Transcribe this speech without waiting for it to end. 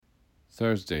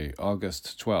Thursday,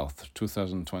 August 12th,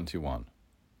 2021.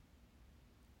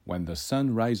 When the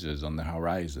sun rises on the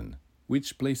horizon,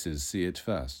 which places see it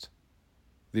first?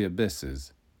 The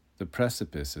abysses, the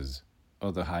precipices,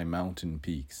 or the high mountain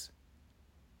peaks?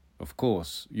 Of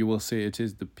course, you will say it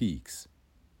is the peaks.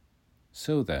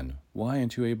 So then, why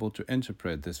aren't you able to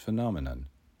interpret this phenomenon?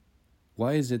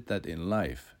 Why is it that in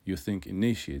life you think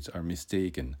initiates are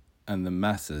mistaken and the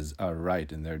masses are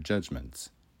right in their judgments?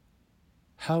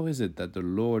 How is it that the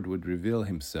Lord would reveal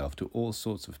himself to all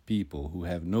sorts of people who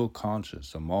have no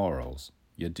conscience or morals,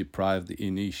 yet deprive the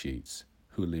initiates,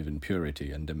 who live in purity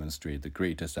and demonstrate the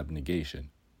greatest abnegation,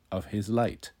 of his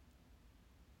light?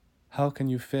 How can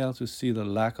you fail to see the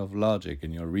lack of logic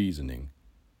in your reasoning?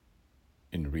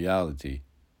 In reality,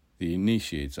 the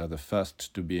initiates are the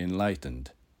first to be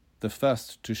enlightened, the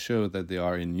first to show that they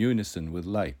are in unison with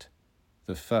light,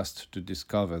 the first to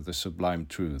discover the sublime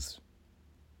truths.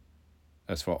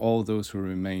 As for all those who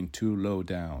remain too low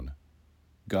down,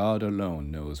 God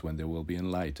alone knows when they will be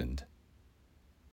enlightened.